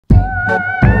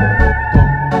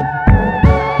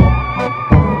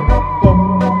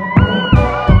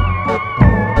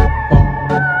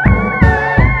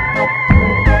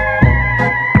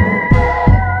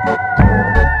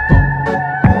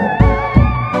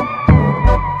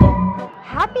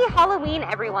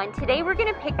everyone. Today we're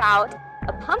going to pick out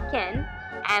a pumpkin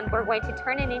and we're going to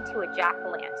turn it into a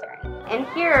jack-o'-lantern. And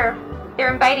here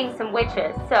they're inviting some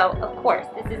witches, so of course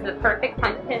this is the perfect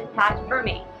pumpkin patch for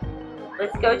me.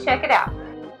 Let's go check it out.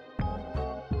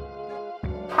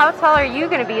 How tall are you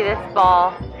going to be this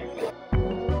fall?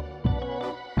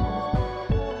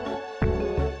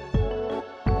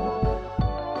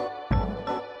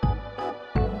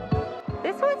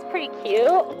 This one's pretty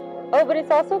cute. Oh, but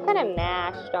it's also kind of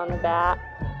mashed on the back.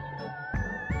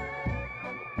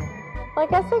 Well, I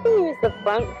guess I can use the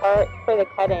front part for the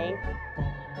cutting.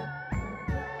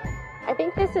 I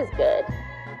think this is good.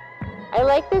 I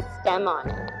like the stem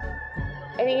on it.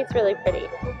 I think it's really pretty.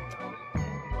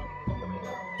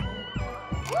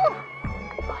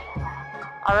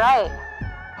 Alright.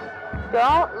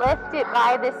 Don't lift it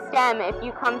by the stem if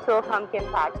you come to a pumpkin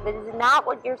patch. That is not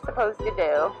what you're supposed to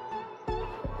do.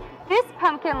 This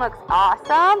pumpkin looks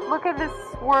awesome. Look at this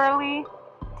swirly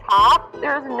top.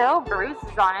 There's no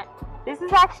bruises on it. This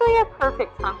is actually a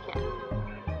perfect pumpkin.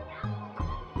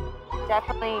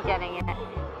 Definitely getting it.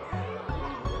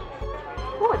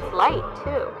 Oh, it's light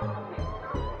too.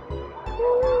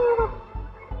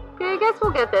 Okay, I guess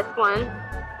we'll get this one.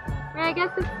 I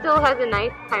guess it still has a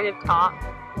nice kind of top.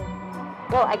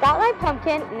 Well, I got my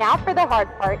pumpkin. Now for the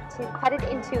hard part, to cut it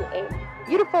into a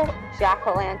beautiful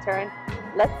jack-o'-lantern.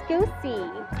 Let's go see.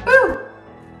 Woo!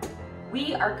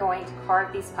 We are going to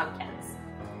carve these pumpkins.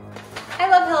 I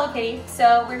love Hello Kitty,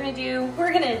 so we're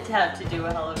gonna attempt to do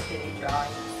a Hello Kitty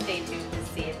drawing. Stay tuned to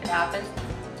see if it happens.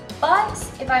 But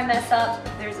if I mess up,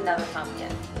 there's another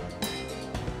pumpkin.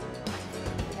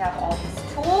 We have all these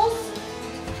tools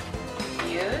to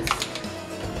use.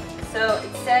 So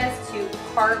it says to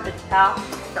carve the top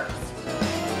first.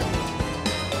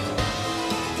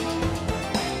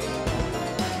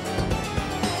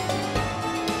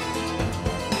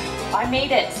 I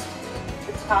made it.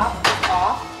 The top is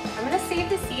off. I'm going to save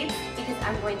the seeds because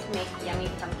I'm going to make yummy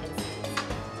pumpkin seeds.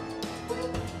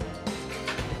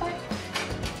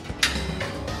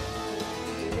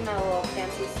 Using my little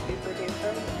fancy scooper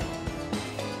duper.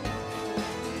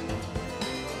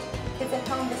 Kids at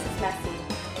home, this is messy.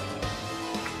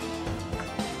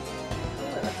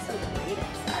 Ooh, it looks so great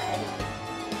inside.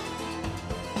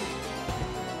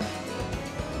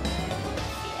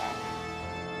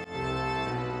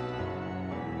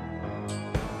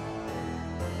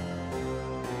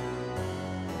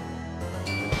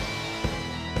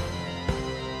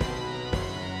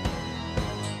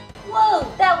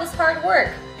 Whoa, that was hard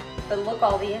work. But look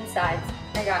all the insides.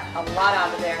 I got a lot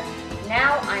out of there.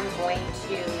 Now I'm going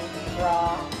to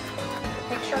draw a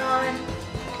picture on.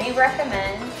 They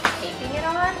recommend taping it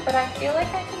on, but I feel like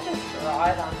I can just draw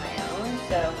it on my own,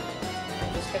 so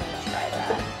I'm just going to try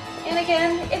that. And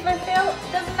again, if I fail,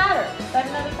 it doesn't matter. Got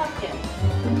another pumpkin.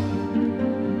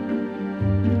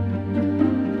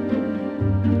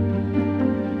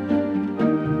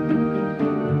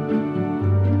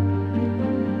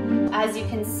 As you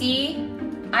can see,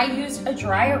 I used a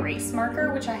dry erase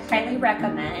marker, which I highly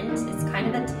recommend. It's kind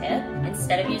of a tip,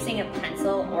 instead of using a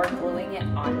pencil or gluing it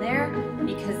on there,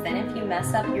 because then if you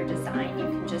mess up your design, you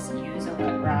can just use a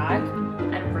wet rag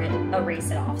and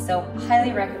erase it off. So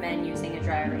highly recommend using a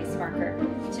dry erase marker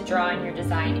to draw on your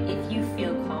design if you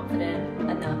feel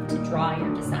confident enough to draw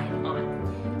your design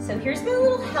on. So here's my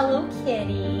little Hello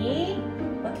Kitty.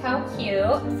 Look how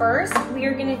cute. First, we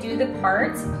are gonna do the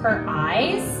parts, her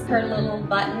eyes, her little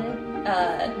button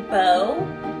bow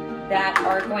that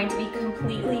are going to be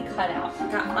completely cut out.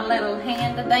 Got my little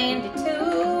handy dandy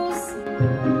tools.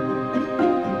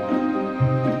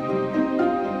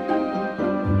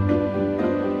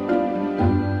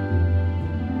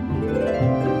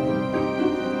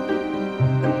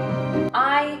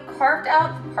 I carved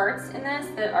out the parts in this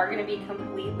that are going to be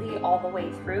completely all the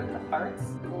way through the parts.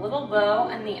 The little bow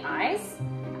and the eyes,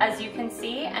 as you can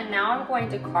see, and now I'm going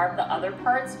to carve the other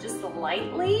parts just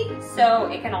lightly so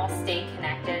it can all stay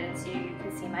connected and so you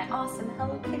can see my awesome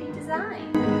Hello Kitty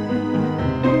design.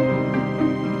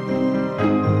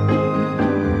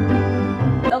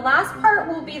 The last part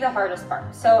will be the hardest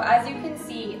part. So as you can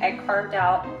see, I carved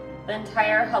out the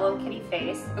entire Hello Kitty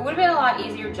face. It would have been a lot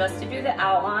easier just to do the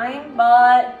outline,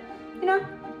 but you know,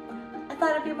 I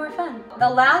thought it'd be more fun. The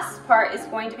last part is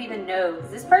going to be the nose.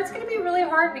 This part's gonna be really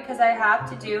hard because I have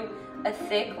to do a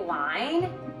thick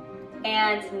line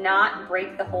and not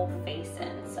break the whole face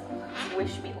in, so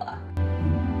wish me luck.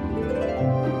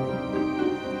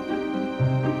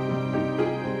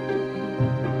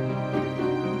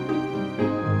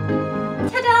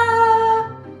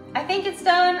 Ta-da! I think it's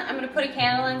done. I'm gonna put a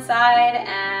candle inside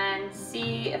and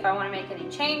see if I wanna make any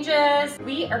changes.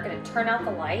 We are gonna turn out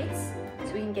the lights. So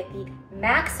so we can get the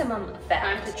maximum effect.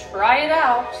 Time to try it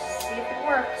out, see if it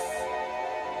works.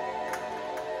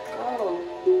 Oh,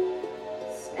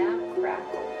 snap,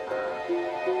 crackle.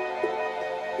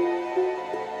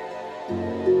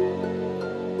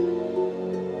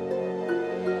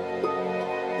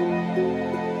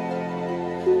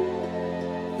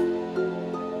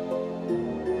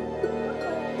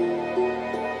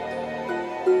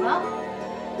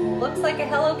 Well, looks like a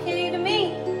Hello Kitty to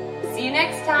me. See you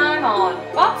next time on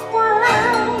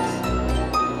Boppzworld.